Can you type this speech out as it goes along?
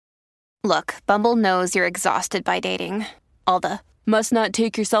Look, Bumble knows you're exhausted by dating. All the must not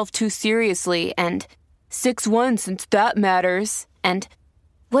take yourself too seriously and 6'1" since that matters. And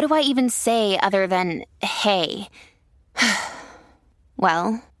what do I even say other than hey?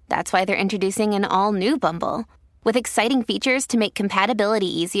 Well, that's why they're introducing an all-new Bumble with exciting features to make compatibility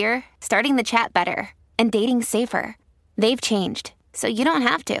easier, starting the chat better, and dating safer. They've changed, so you don't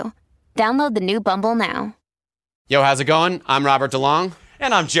have to. Download the new Bumble now. Yo, how's it going? I'm Robert DeLong.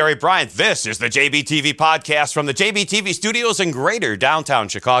 And I'm Jerry Bryant. This is the JBTV podcast from the JBTV studios in greater downtown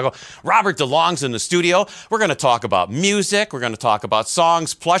Chicago. Robert DeLong's in the studio. We're going to talk about music. We're going to talk about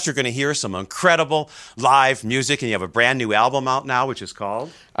songs. Plus, you're going to hear some incredible live music. And you have a brand new album out now, which is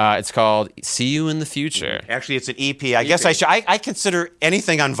called? It's called See You in the Future. Actually, it's an EP. I guess I consider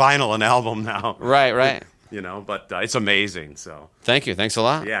anything on vinyl an album now. Right. You know, but it's amazing. So thank you. Thanks a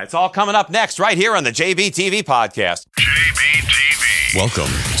lot. Yeah, it's all coming up next right here on the JBTV podcast. JBTV.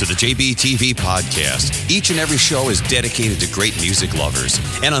 Welcome to the JBTV podcast. Each and every show is dedicated to great music lovers.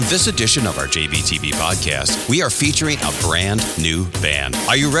 And on this edition of our JBTV podcast, we are featuring a brand new band.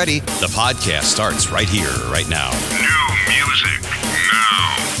 Are you ready? The podcast starts right here, right now. New music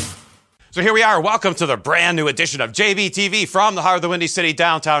now. So here we are. Welcome to the brand new edition of JBTV from the heart of the Windy City,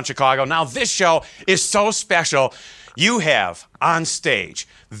 downtown Chicago. Now, this show is so special. You have on stage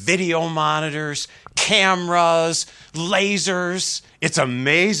video monitors, cameras, lasers. It's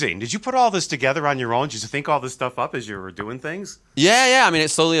amazing. Did you put all this together on your own? Did you think all this stuff up as you were doing things? Yeah. I mean,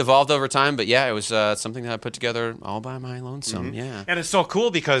 it slowly evolved over time, but yeah, it was something that I put together all by my lonesome. Yeah. And it's so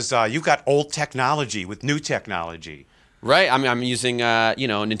cool because you've got old technology with new technology. Right. I mean, I'm using,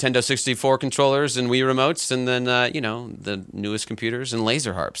 Nintendo 64 controllers and Wii remotes and then, the newest computers and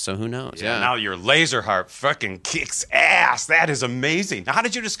laser harps. So who knows? Yeah. Now your laser harp fucking kicks ass. That is amazing. Now, how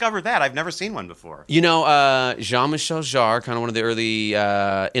did you discover that? I've never seen one before. Jean-Michel Jarre, kind of one of the early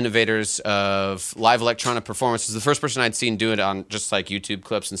innovators of live electronic performance, was the first person I'd seen do it on just like YouTube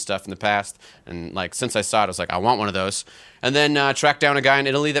clips and stuff in the past. And like since I saw it, I was like, I want one of those. And then tracked down a guy in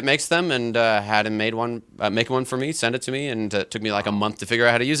Italy that makes them and had him make one for me, send it to me, and it took me like a month to figure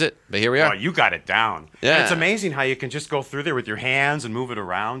out how to use it. But here we are. Oh, you got it down. Yeah. And it's amazing how you can just go through there with your hands and move it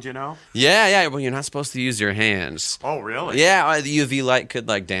around, you know? Yeah. Well, you're not supposed to use your hands. Oh, really? Yeah, the UV light could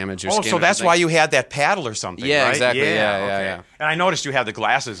like damage your skin. Oh, so that's why you had that paddle or something, yeah, right? Exactly. Yeah, Yeah. And I noticed you have the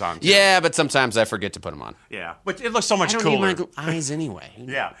glasses on, too. Yeah, but sometimes I forget to put them on. Yeah, but it looks so much cooler. I don't need my eyes anyway.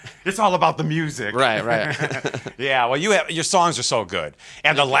 Yeah, it's all about the music. Right. Yeah, well, your songs are so good.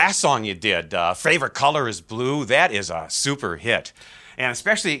 And the last song you did, Favorite Color is Blue, that is a super hit. And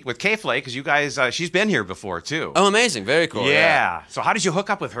especially with K-Flake, because you guys, she's been here before, too. Oh, amazing. Very cool. Yeah. So how did you hook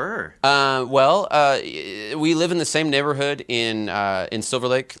up with her? We live in the same neighborhood in Silver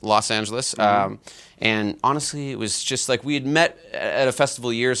Lake, Los Angeles. Mm-hmm. And honestly, it was just like we had met at a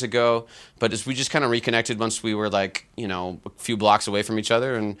festival years ago, but we just kind of reconnected once we were like, a few blocks away from each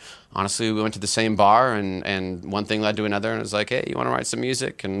other. And honestly, we went to the same bar and one thing led to another. And it was like, hey, you want to write some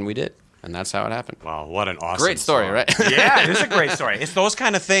music? And we did. And that's how it happened. Wow, what an awesome Great story, song. right? Yeah, it is a great story. It's those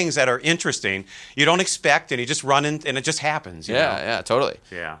kind of things that are interesting. You don't expect, and you just run in, and it just happens. You know? Yeah, totally.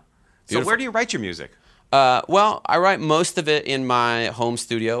 Yeah. Beautiful. So where do you write your music? Well, I write most of it in my home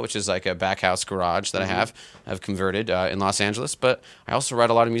studio, which is like a back house garage that I've converted in Los Angeles. But I also write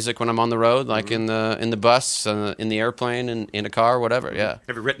a lot of music when I'm on the road, like in the bus, in the airplane, in a car, whatever. Yeah.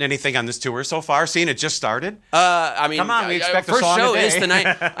 Have you written anything on this tour so far? Seeing it just started. Come on, we expect a first song show a day. is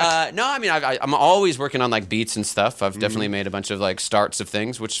tonight. No, I mean I'm always working on like beats and stuff. I've definitely made a bunch of like starts of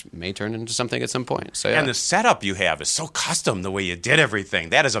things, which may turn into something at some point. So yeah. And the setup you have is so custom. The way you did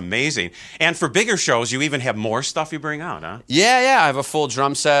everything, that is amazing. And for bigger shows, you even have more stuff you bring out, huh? Yeah. I have a full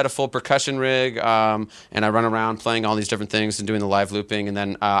drum set, a full percussion rig, and I run around playing all these different things and doing the live looping. And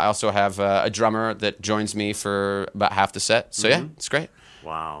then I also have a drummer that joins me for about half the set. So yeah, it's great.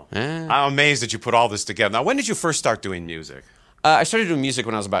 Wow. Yeah. I'm amazed that you put all this together. Now, when did you first start doing music? I started doing music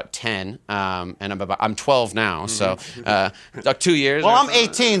when I was about 10, and I'm 12 now, so 2 years. Well, I'm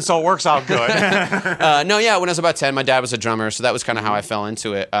 18, so it works out good. When I was about 10, my dad was a drummer, so that was kind of how I fell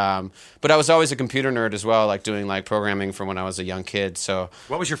into it. But I was always a computer nerd as well, like doing like programming from when I was a young kid. So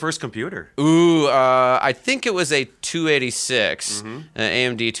what was your first computer? I think it was a 286, an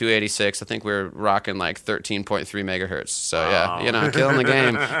AMD 286. I think we were rocking like 13.3 megahertz. So yeah, killing the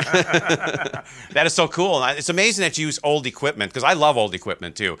game. That is so cool. It's amazing that you use old equipment, because I love old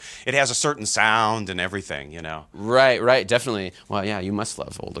equipment too. It has a certain sound and everything, you know. Right, definitely. Well, yeah, you must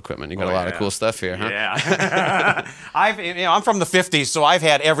love old equipment. You got a lot of cool stuff here, huh? Yeah. I'm from the 50s, so I've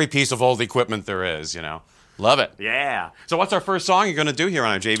had every piece of old equipment there is, you know. Love it. Yeah. So what's our first song you're going to do here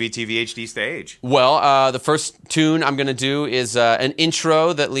on our JBTV HD stage? Well, the first tune I'm going to do is an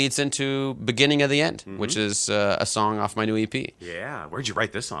intro that leads into Beginning of the End, which is a song off my new EP. Yeah. Where'd you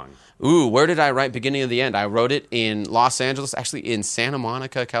write this song? Ooh, where did I write Beginning of the End? I wrote it in Los Angeles, actually in Santa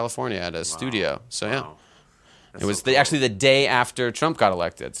Monica, California at a studio. So, yeah. Wow. It was actually the day after Trump got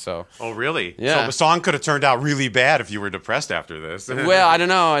elected. So. Oh, really? Yeah. So the song could have turned out really bad if you were depressed after this. Well, I don't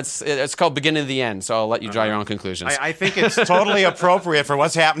know. It's called Beginning of the End, so I'll let you draw your own conclusions. I think it's totally appropriate for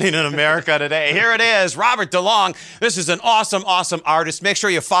what's happening in America today. Here it is, Robert DeLong. This is an awesome, awesome artist. Make sure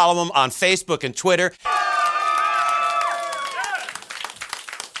you follow him on Facebook and Twitter.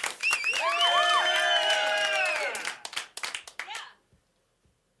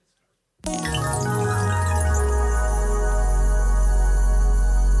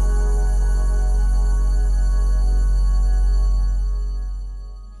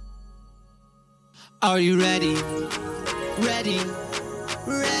 Are you ready? Ready,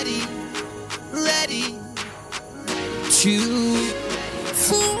 ready, ready to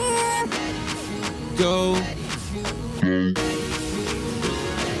go?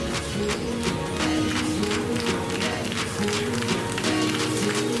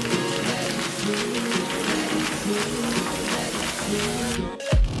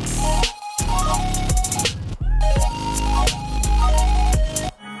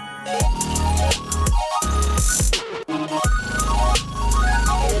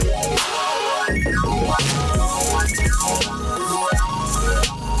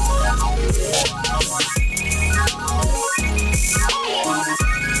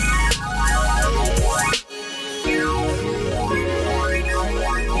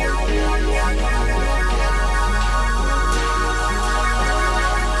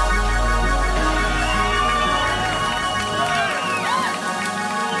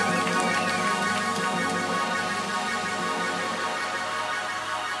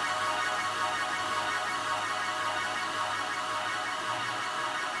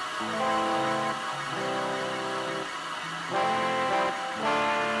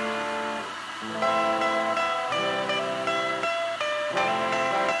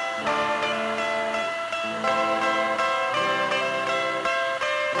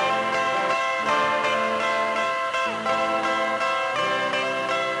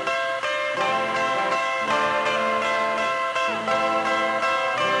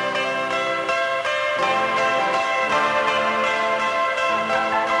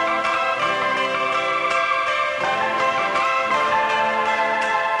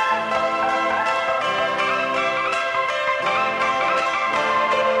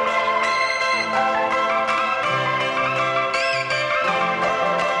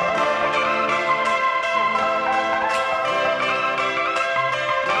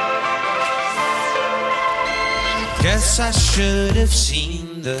 Guess I should have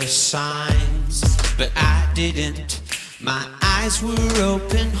seen the signs, but I didn't. My eyes were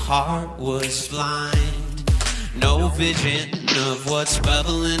open, heart was blind. No vision of what's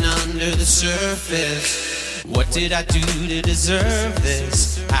bubbling under the surface. What did I do to deserve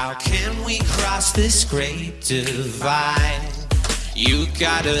this? How can we cross this great divide? You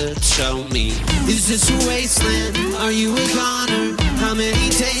gotta tell me, is this a wasteland? Are you a goner? How many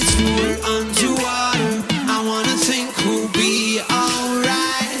days we're underwater? I wanna think we'll be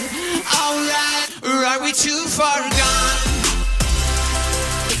alright, alright. Or are we too far gone?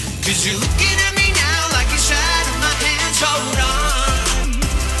 Cause you're looking at me now like a shot in my hands, hold on.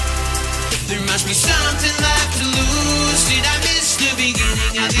 There must be something left to lose. Did I miss the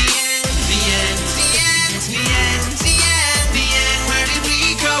beginning of the end? The end, the end, the end, the end, the end. Where did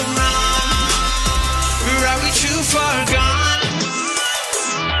we go wrong? Or are we too far gone?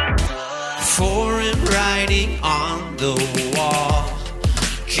 Foreign writing on the wall.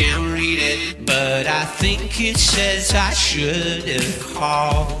 Can't read it, but I think it says I should have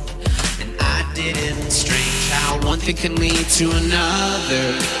called. And I didn't. Strange how one thing can lead to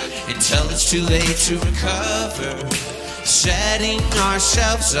another until it's too late to recover. Setting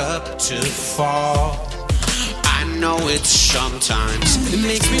ourselves up to fall. I know it sometimes. It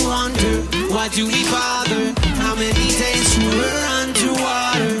makes me wonder, why do we bother? How many days we're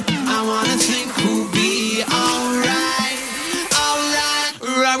underwater? I wanna think we'll be alright, alright.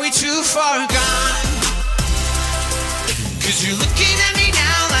 Or are we too far gone? Cause you're looking at me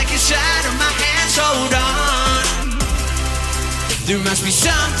now like a shot of my hands, hold on. There must be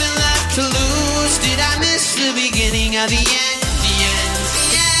something left to lose. Did I miss the beginning of the end? The end,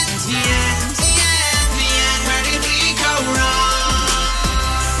 the end, the end, the end, the end. Where did we go wrong?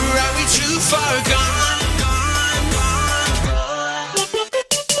 Or are we too far gone? Gone, gone, gone.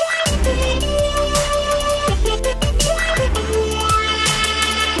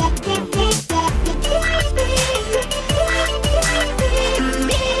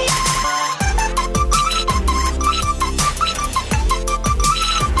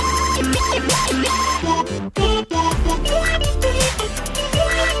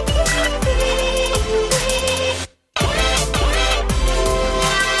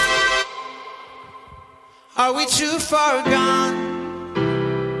 Are we too far gone?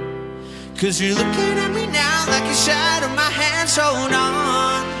 'Cause you're looking at me now like a shadow, my hands hold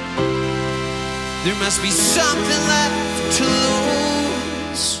on. There must be something left to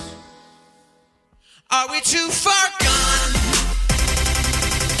lose. Are we too far gone?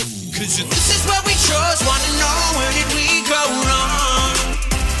 'Cause this is what we chose, wanna know where did we go wrong?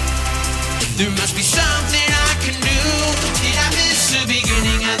 There must be something I can do. Did I miss the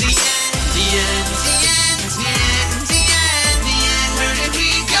beginning of the end? The end, the end, the end, the end, the end. Where did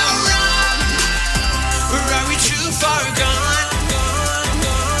we go wrong? Or are we too far gone?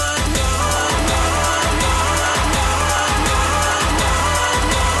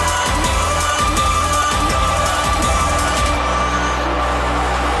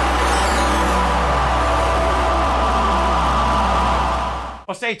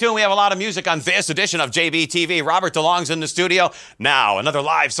 Well, stay tuned. We have a lot of music on this edition of JBTV. Robert DeLong's in the studio. Now, another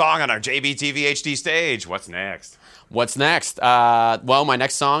live song on our JBTV HD stage. What's next? What's next? Well, my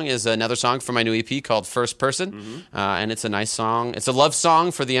next song is another song from my new EP called First Person. And it's a nice song. It's a love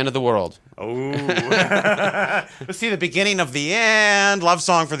song for the end of the world. Oh. Let's see the beginning of the end. Love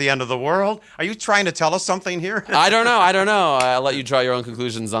song for the end of the world. Are you trying to tell us something here? I don't know. I'll let you draw your own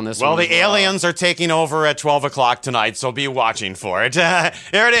conclusions on this Well, one. the aliens are taking over at 12 o'clock tonight, so be watching for it.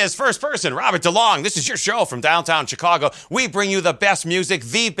 Here it is, First Person, Robert DeLong. This is your show from downtown Chicago. We bring you the best music,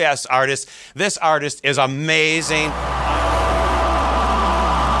 the best artists. This artist is amazing.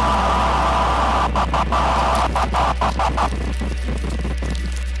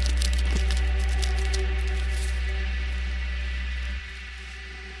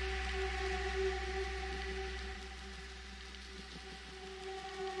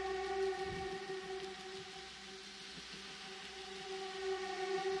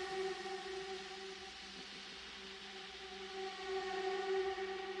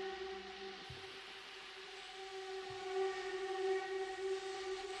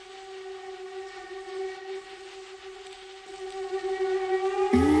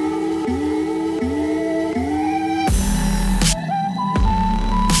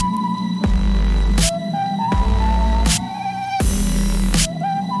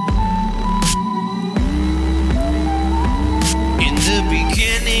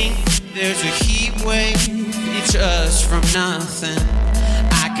 There's a heat wave, it's us from nothing.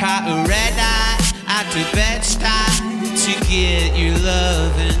 I caught a red eye after Bed-Stuy to get your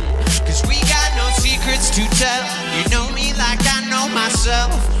loving. 'Cause we got no secrets to tell. You know me like I know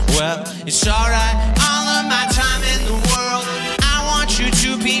myself. Well, it's alright, all of my time in the world. I want you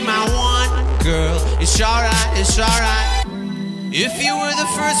to be my one girl. It's alright, it's alright. If you were the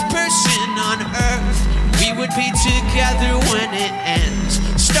first person on earth, we would be together when it ends.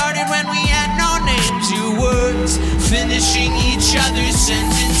 Started when we had no names, your words, finishing each other's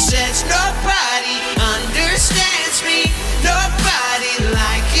sentences. Nobody understands me, nobody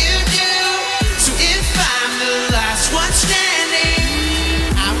like you do. So if I'm the last one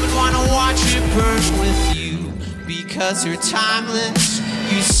standing, I would wanna watch it burn with you. Because you're timeless,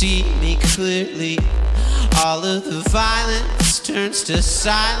 you see me clearly. All of the violence turns to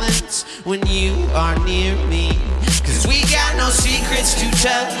silence when you are near me. 'Cause we got no secrets to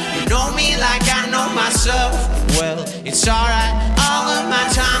tell. You know me like I know myself. Well, it's alright, all of my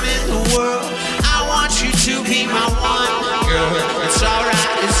time in the world. I want you to be my one girl. It's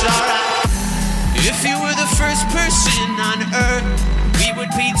alright, it's alright. If you were the first person on earth, we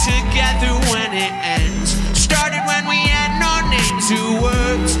would be together when it ends. Started when we had no names or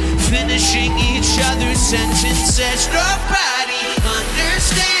words, finishing each other's sentences. Nobody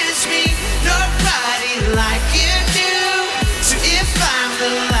understands me, nobody like you do. So if I'm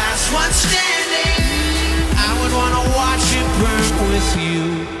the last one standing, I would wanna watch it burn with you.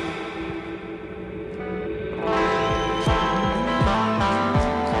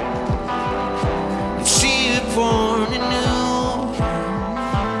 And see it born anew.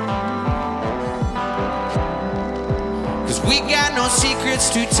 'Cause we got no secrets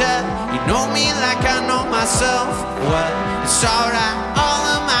to tell. You know me like I know myself. Well, it's alright, all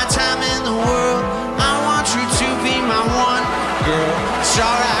of my time in the world. I want you to be my one girl. It's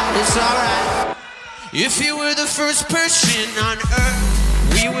alright, it's alright. If you were the first person on earth,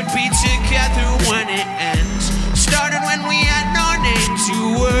 we would be together when it ends. Started when we had no names or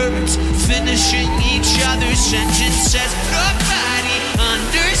words, finishing each other's sentences. Nobody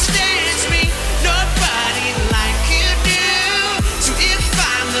understands me, nobody like you do. So if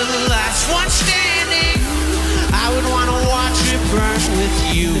I'm the last one standing, I would wanna watch it burn with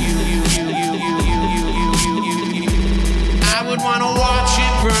you. I would wanna watch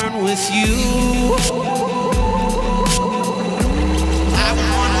it burn with you. I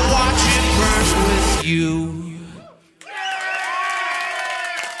would wanna watch it burn with you.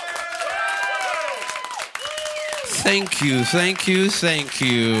 Thank you.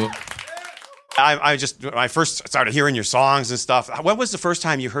 I just, when I first started hearing your songs and stuff, when was the first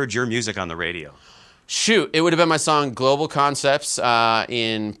time you heard your music on the radio? Shoot, it would have been my song Global Concepts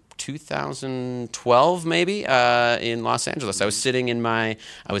in 2012, maybe, in Los Angeles. I was sitting I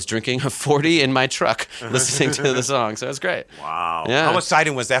was drinking a 40 in my truck, listening to the song, so it was great. Wow. Yeah. How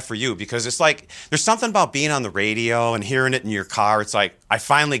exciting was that for you? Because it's like, there's something about being on the radio and hearing it in your car. It's like, I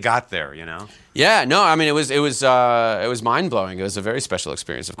finally got there, you know? Yeah, no, I mean, it was mind-blowing. It was a very special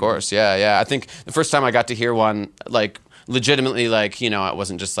experience, of course. Yeah. I think the first time I got to hear one, like, legitimately, like, you know, it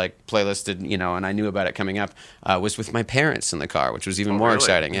wasn't just like playlisted, you know, and I knew about it coming up, was with my parents in the car, which was even more really?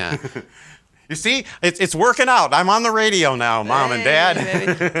 exciting. Yeah. You see, it's working out. I'm on the radio now, Mom and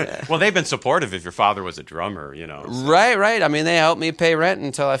Dad. Well, they've been supportive if your father was a drummer, you know. So. Right. I mean, they helped me pay rent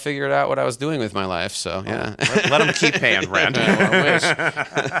until I figured out what I was doing with my life. So, yeah. Let them keep paying rent. I wish.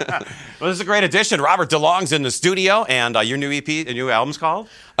 Well, this is a great addition. Robert DeLong's in the studio, and your new EP, a new album's called?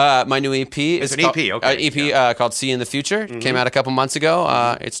 My new EP. It's an EP, okay. EP called See in the Future. Came out a couple months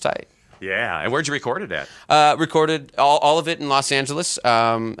ago. It's tight. Yeah, and where'd you record it at? Recorded all of it in Los Angeles,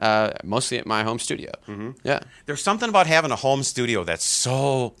 mostly at my home studio. Yeah. There's something about having a home studio that's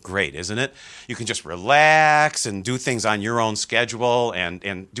so great, isn't it? You can just relax and do things on your own schedule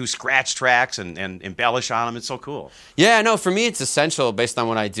and do scratch tracks and embellish on them. It's so cool. Yeah, no, for me it's essential based on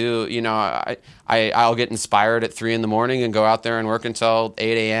what I do. You know, I'll get inspired at 3 a.m. and go out there and work until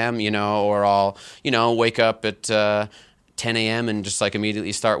 8 a.m., you know, or I'll, you know, wake up at 10 a.m. and just like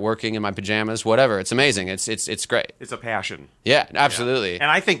immediately start working in my pajamas, whatever. It's amazing. It's great. It's a passion. Yeah, absolutely. Yeah.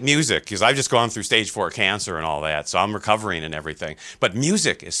 And I think music, because I've just gone through stage 4 cancer and all that, so I'm recovering and everything. But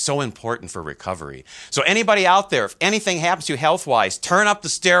music is so important for recovery. So anybody out there, if anything happens to you health-wise, turn up the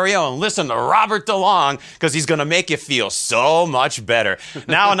stereo and listen to Robert DeLong, because he's going to make you feel so much better.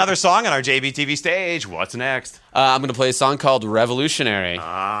 Now another song on our JBTV stage. What's next? I'm going to play a song called Revolutionary.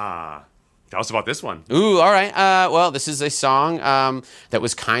 Tell us about this one. Ooh, all right. Well, this is a song that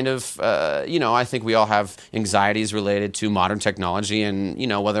was kind of, you know, I think we all have anxieties related to modern technology and, you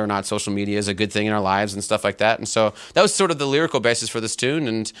know, whether or not social media is a good thing in our lives and stuff like that. And so that was sort of the lyrical basis for this tune.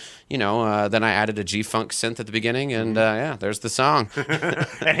 And, you know, then I added a G-Funk synth at the beginning. And, yeah, there's the song.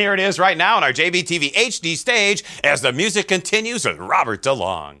 And here it is right now on our JBTV HD stage as the music continues with Robert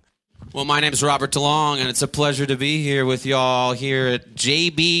DeLong. Well, my name is Robert DeLong, and it's a pleasure to be here with y'all here at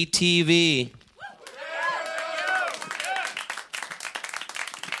JBTV.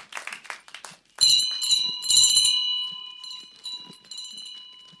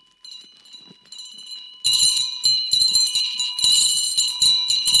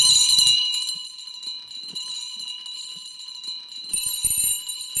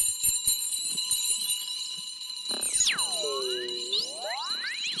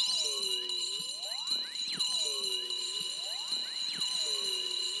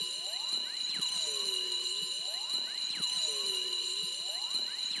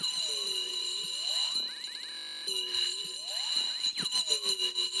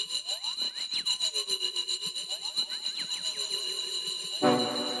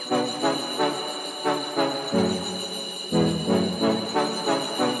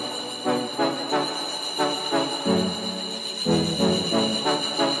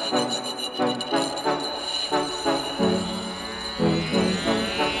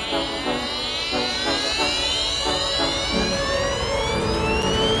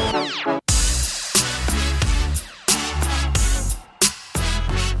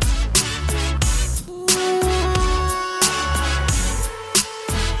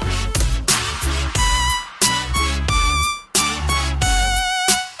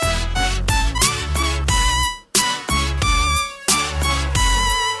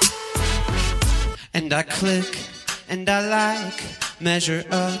 And I click, and I like, measure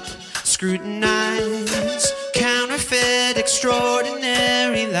up, scrutinize, counterfeit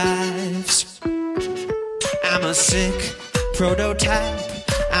extraordinary lives. I'm a sick prototype,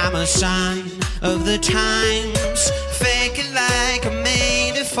 I'm a sign of the times, fake it like I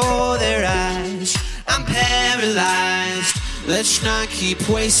made it for their eyes. I'm paralyzed, let's not keep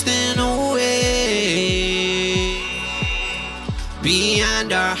wasting away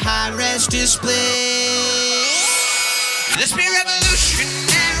beyond our high-res display. Let's be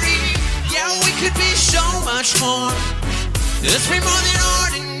revolutionary. Yeah, we could be so much more. Let's be more than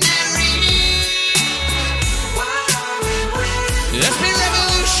ordinary. Let's be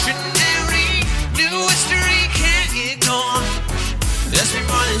revolutionary. New history can't ignore. Let's be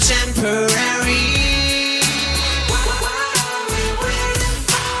more than temporary.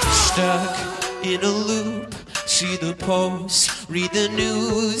 Stuck in a loop. See the posts, read the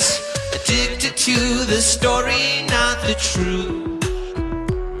news. Addicted to the story, not the truth.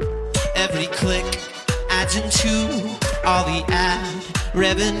 Every click adds into all the ad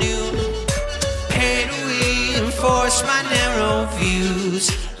revenue. Pay to reinforce my narrow views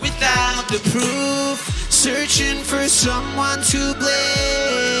without the proof. Searching for someone to blame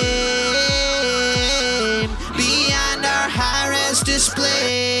beyond our high-res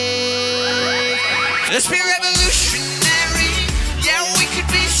display. Let's be revolutionary. Yeah, we could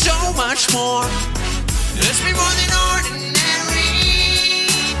be so much more. Let's be more than ordinary.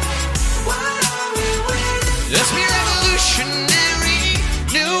 What are we waiting? Let's be revolutionary.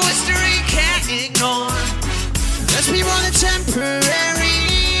 New history can't ignore. Let's be more than temporary.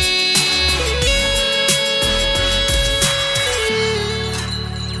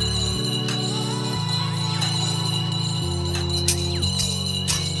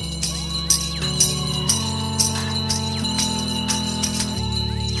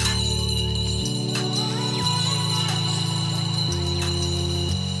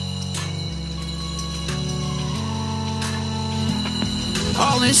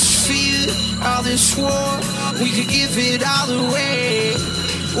 All this fear, all this war, we could give it all away.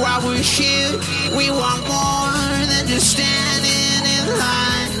 While we're here, we want more than just standing in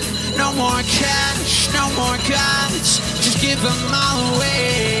line. No more cash, no more gods, just give them all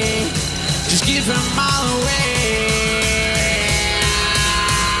away. Just give them all away.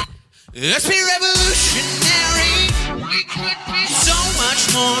 Let's be revolutionary. We could be so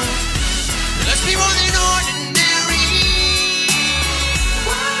much more. Let's be more than ordinary.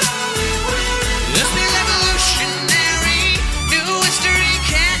 Let's be revolutionary. New history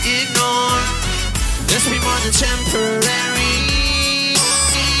can't ignore. Let's be more than temporary.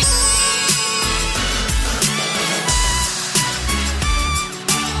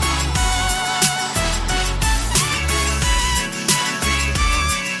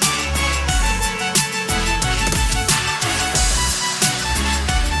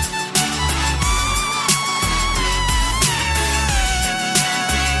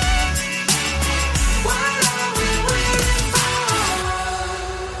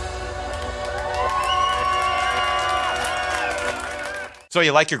 So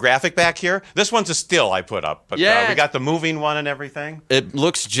you like your graphic back here? This one's a still I put up. But Yeah. we got the moving one and everything. It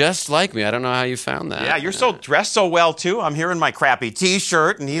looks just like me. I don't know how you found that. Yeah, you're so dressed so well, too. I'm here in my crappy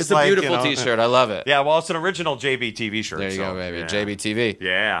T-shirt, and he's It's a like, beautiful T-shirt. I love it. Yeah, well, it's an original JBTV shirt. There you so, go, baby. yeah. JBTV.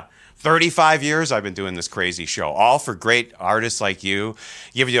 Yeah. 35 years I've been doing this crazy show, all for great artists like you.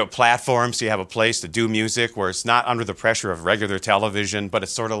 Give you a platform so you have a place to do music where it's not under the pressure of regular television, but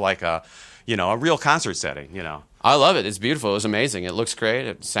it's sort of like a real concert setting, I love it. It's beautiful. It was amazing. It looks great.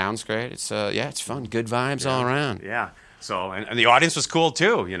 It sounds great. It's it's fun. Good vibes all around. Yeah. So, and the audience was cool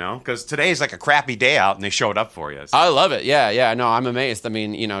too, because today's like a crappy day out and they showed up for you. So. I love it. Yeah. No, I'm amazed. I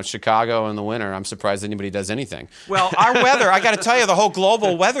mean, Chicago in the winter, I'm surprised anybody does anything. Well, our weather, I got to tell you, the whole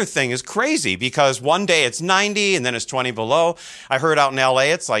global weather thing is crazy because one day it's 90 and then it's 20 below. I heard out in LA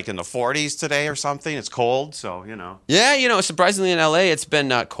it's like in the 40s today or something. It's cold, so, Yeah, surprisingly in LA, it's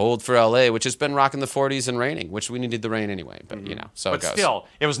been cold for LA, which has been rocking the 40s and raining, which we needed the rain anyway. But, so But it goes. still,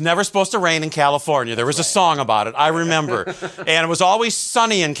 it was never supposed to rain in California. There was a song about it. I remember. And it was always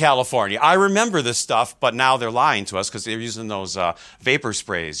sunny in California. I remember this stuff, but now they're lying to us because they're using those vapor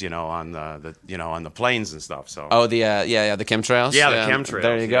sprays, on the planes and stuff. So. Oh, the chemtrails? Yeah, the chemtrails.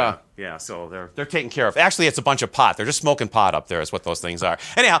 There you go. Yeah, so they're taken care of. Actually, it's a bunch of pot. They're just smoking pot up there is what those things are.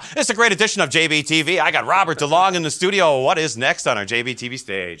 Anyhow, it's a great edition of JBTV. I got Robert DeLong in the studio. What is next on our JBTV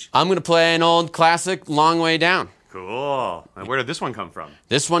stage? I'm going to play an old classic, Long Way Down. Cool. And where did this one come from?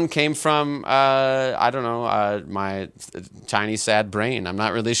 This one came from, my tiny, sad brain. I'm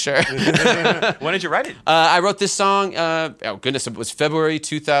not really sure. When did you write it? I wrote this song, it was February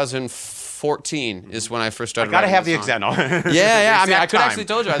 2014 is when I first started I got to writing have the this song. exact. Yeah. I mean, I could time. actually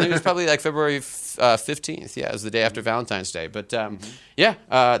told you. I think it was probably like February 15th. Yeah, it was the day after Valentine's Day. But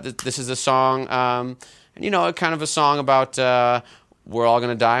this is a song, kind of a song about we're all going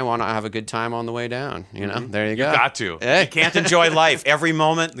to die. Want to have a good time on the way down. There you go. You got to. Hey. You can't enjoy life every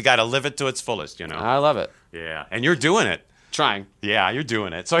moment. You got to live it to its fullest. I love it. Yeah, and you're doing it. Trying. Yeah, you're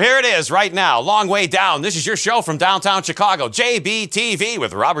doing it. So here it is right now, Long Way Down. This is your show from downtown Chicago, JBTV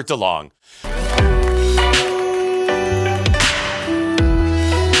with Robert DeLong.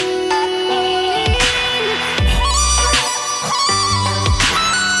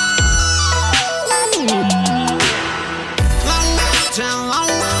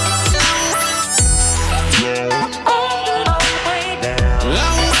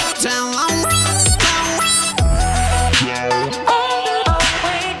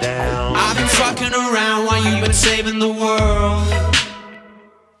 Saving the world.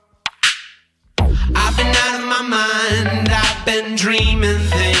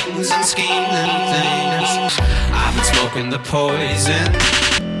 smoking the poison.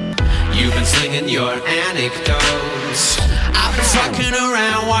 You've been slinging your anecdotes. I've been fucking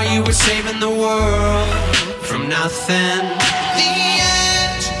around while you were saving the world from nothing. The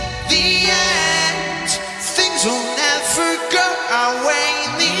end, things will never go our way.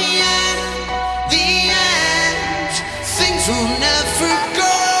 In the end, things will never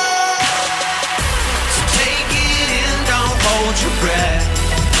go. So take it in, don't hold your breath.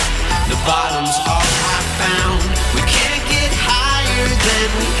 The bottom's all I found. We can't get higher than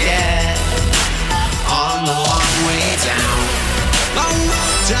we get on the long way down. Long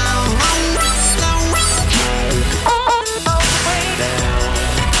way down, long way down, long way down,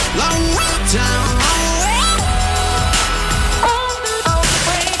 long way down, long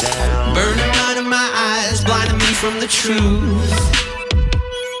way down. Burning out of my eyes, blinding me from the truth.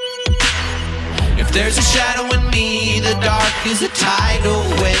 If there's a shadow in me, the dark is a tidal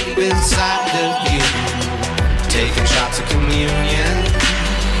wave inside of you. Taking shots of communion,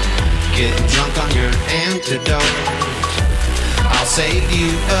 getting drunk on your antidote. I'll save you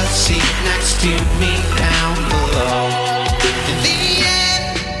a seat next to me down below. In the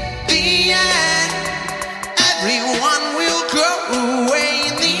end, everyone will go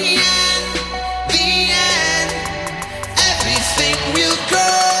away. In the end, everything will go.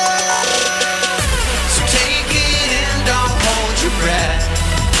 So take it in, don't hold your breath.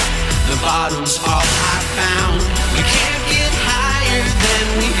 The bottom's all I found. We can't get higher than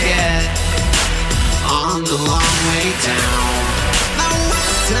we get on the long way down. Long way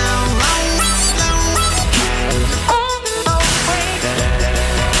down, long way down, long way down,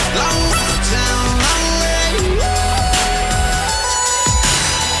 long way down, long way.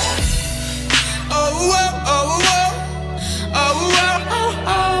 Oh, oh, oh, oh, oh, oh, oh, oh,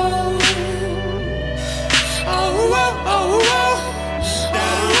 oh, oh, oh.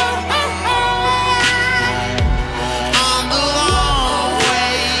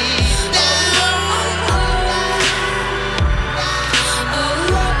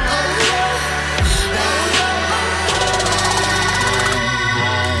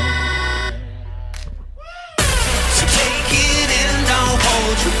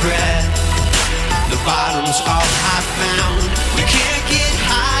 Bottom's all I found. We can't get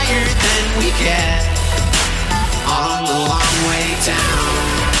higher than we get on the long way down.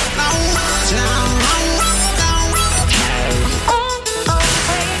 Long way down, long way down, long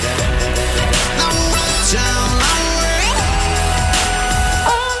way down, long way down, long way.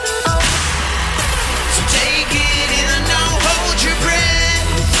 So take it in, don't hold your breath.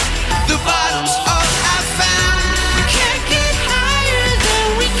 The bottom's all I found. We can't get higher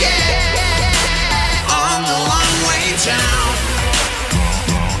than we get on the long way down.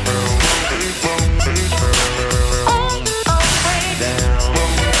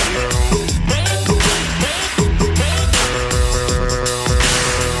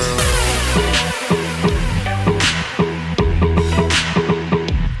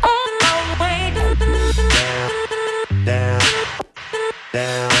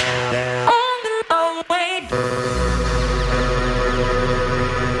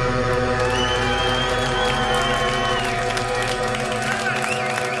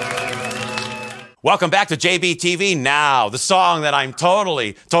 Welcome back to JBTV Now, the song that I'm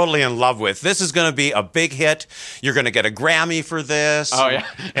totally in love with. This is going to be a big hit. You're going to get a Grammy for this. Oh, yeah.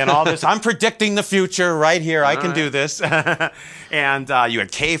 And all this. I'm predicting the future right here. I can right. do this. And you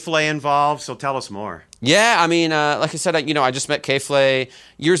had K-Flay involved, so tell us more. Yeah, I mean, like I said, I just met K-Flay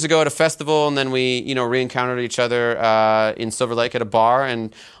years ago at a festival, and then we, re-encountered each other in Silver Lake at a bar.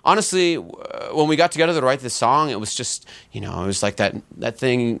 And honestly, when we got together to write this song, it was just, it was like that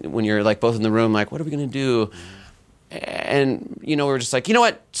thing when you're like both in the room, like, what are we gonna do? And we were just like, you know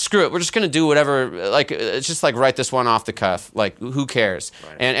what? Screw it. We're just gonna do whatever. Like, it's just like write this one off the cuff. Like, who cares?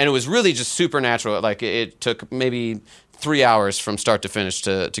 Right. And it was really just supernatural. Like, it took maybe 3 hours from start to finish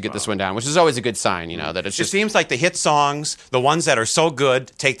to get this one down, which is always a good sign, that it's just... It seems like the hit songs, the ones that are so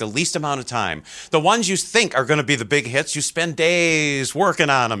good, take the least amount of time. The ones you think are going to be the big hits, you spend days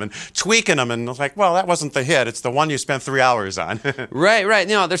working on them and tweaking them, and it's like, well, that wasn't the hit. It's the one you spent 3 hours on. Right.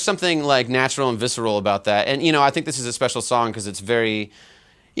 There's something like natural and visceral about that. And, I think this is a special song because it's very...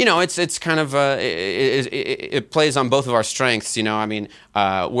 it's kind of it plays on both of our strengths.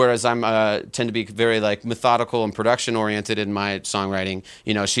 Whereas I'm tend to be very like methodical and production oriented in my songwriting.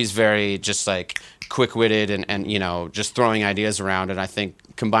 She's very just like quick-witted and just throwing ideas around. And I think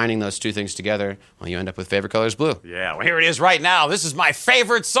combining those two things together, well, you end up with Favorite Color is Blue. Yeah, well, here it is right now. This is my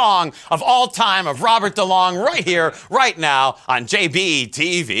favorite song of all time of Robert DeLong right here, right now on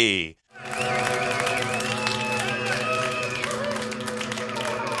JBTV.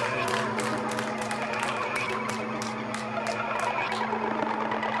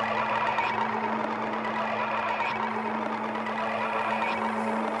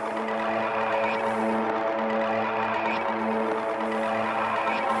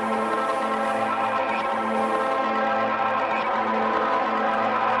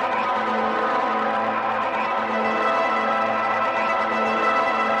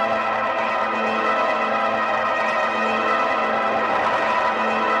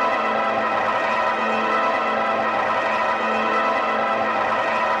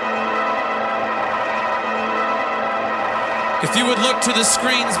 If you would look to the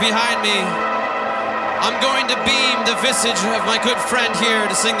screens behind me, I'm going to beam the visage of my good friend here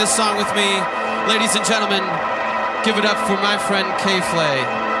to sing this song with me. Ladies and gentlemen, give it up for my friend K-Flay.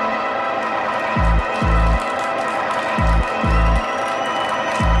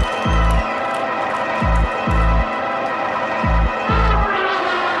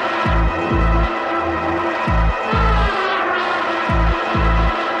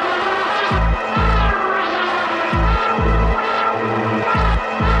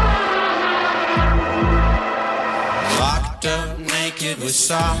 With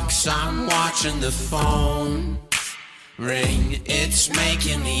socks, I'm watching the phone ring. It's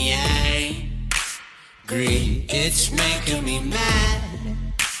making me angry. It's making me mad.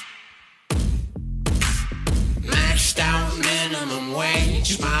 Maxed out minimum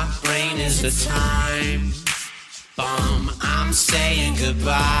wage. My brain is a time bomb. I'm saying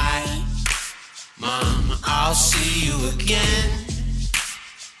goodbye. Mom, I'll see you again.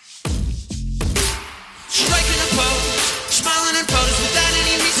 Striking a pose. Smiling in photos without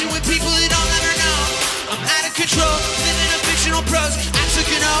any reason with people that I'll never know. I'm out of control, living a fictional prose. I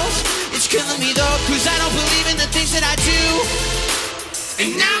took an oath, it's killing me though, cause I don't believe in the things that I do.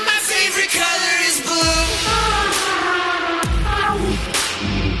 And now my favorite color is blue.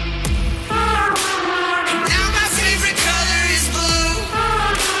 And now my favorite color is blue.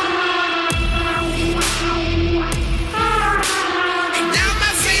 And now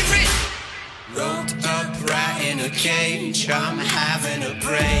my favorite rolled upright in a cage, I'm having a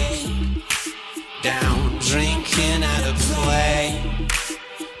break. Down, drinking at a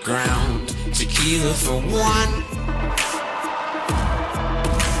playground. Tequila for one.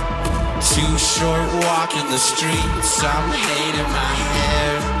 Too short walk in the streets, I'm hating my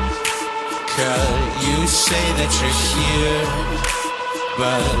hair. Cause you say that you're here,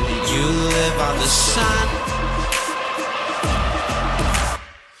 but you live on the sun.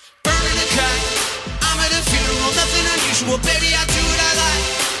 Well, baby, I do what I like.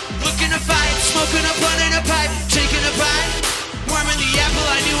 Looking to fight, smoking a blunt and a pipe, taking a bite. Worming the apple,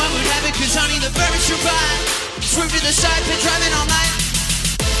 I knew I would have it, cause honey, the bourbon survived. Swerve to the side, been driving all night.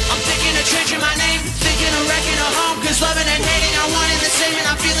 I'm thinking of changing my name, thinking of wrecking a home, cause loving and hating are one and the same, and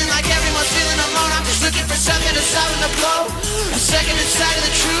I'm feeling like everyone's feeling alone. I'm just looking for something to soften the blow. A second inside of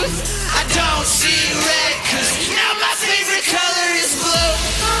the truth, I don't see red, cause now my favorite color is blue.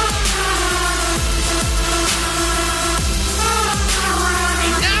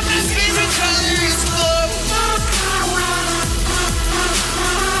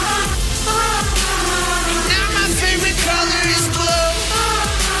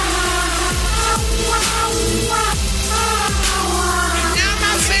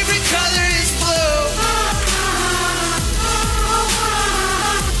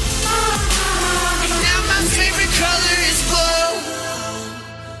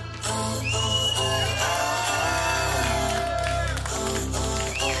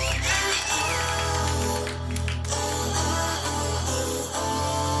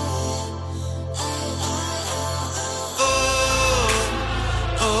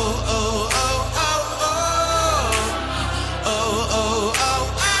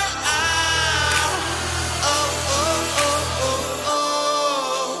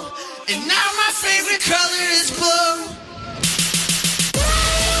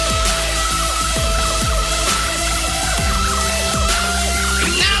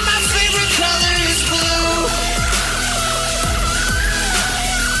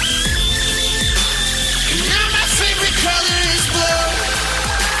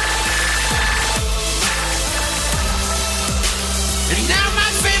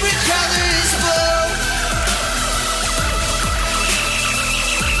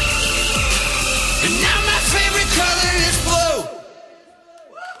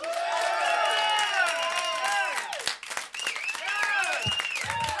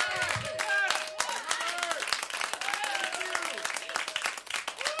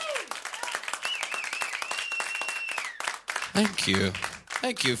 Thank you.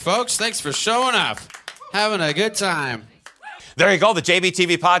 Thank you, folks. Thanks for showing up. Having a good time. There you go, the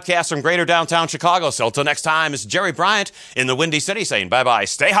JBTV podcast from Greater Downtown Chicago. So until next time, it's Jerry Bryant in the Windy City saying bye-bye,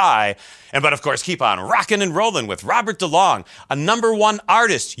 stay high, but of course keep on rocking and rolling with Robert DeLong, a #1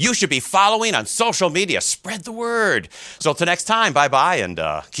 artist you should be following on social media. Spread the word. So until next time, bye-bye, and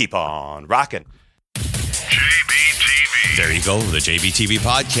keep on rocking. JBTV. There you go, the JBTV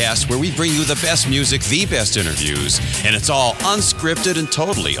podcast, where we bring you the best music, the best interviews, and it's all unscripted and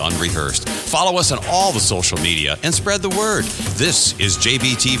totally unrehearsed. Follow us on all the social media and spread the word. This is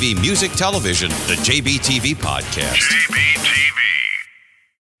JBTV Music Television, the JBTV podcast. JBTV.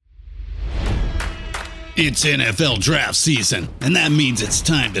 It's NFL draft season, and that means it's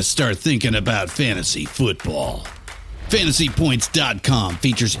time to start thinking about fantasy football. FantasyPoints.com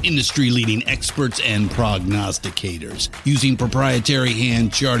features industry-leading experts and prognosticators using proprietary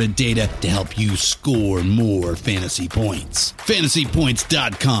hand-charted data to help you score more fantasy points.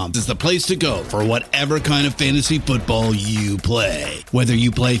 FantasyPoints.com is the place to go for whatever kind of fantasy football you play. Whether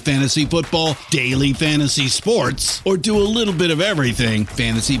you play fantasy football, daily fantasy sports, or do a little bit of everything,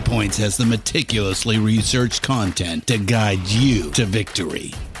 Fantasy Points has the meticulously researched content to guide you to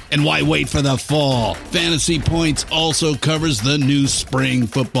victory. And why wait for the fall? Fantasy Points also covers the new spring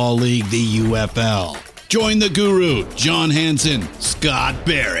football league, the UFL. Join the guru, John Hansen, Scott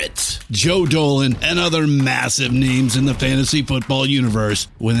Barrett, Joe Dolan, and other massive names in the fantasy football universe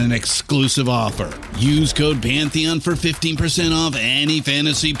with an exclusive offer. Use code Pantheon for 15% off any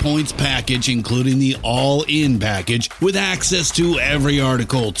Fantasy Points package, including the all-in package, with access to every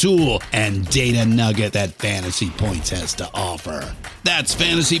article, tool, and data nugget that Fantasy Points has to offer. That's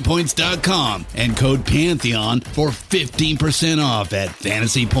FantasyPoints.com and code Pantheon for 15% off at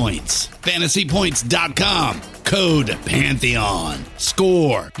Fantasy Points. FantasyPoints.com, code Pantheon.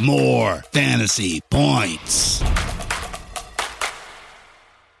 Score more fantasy points.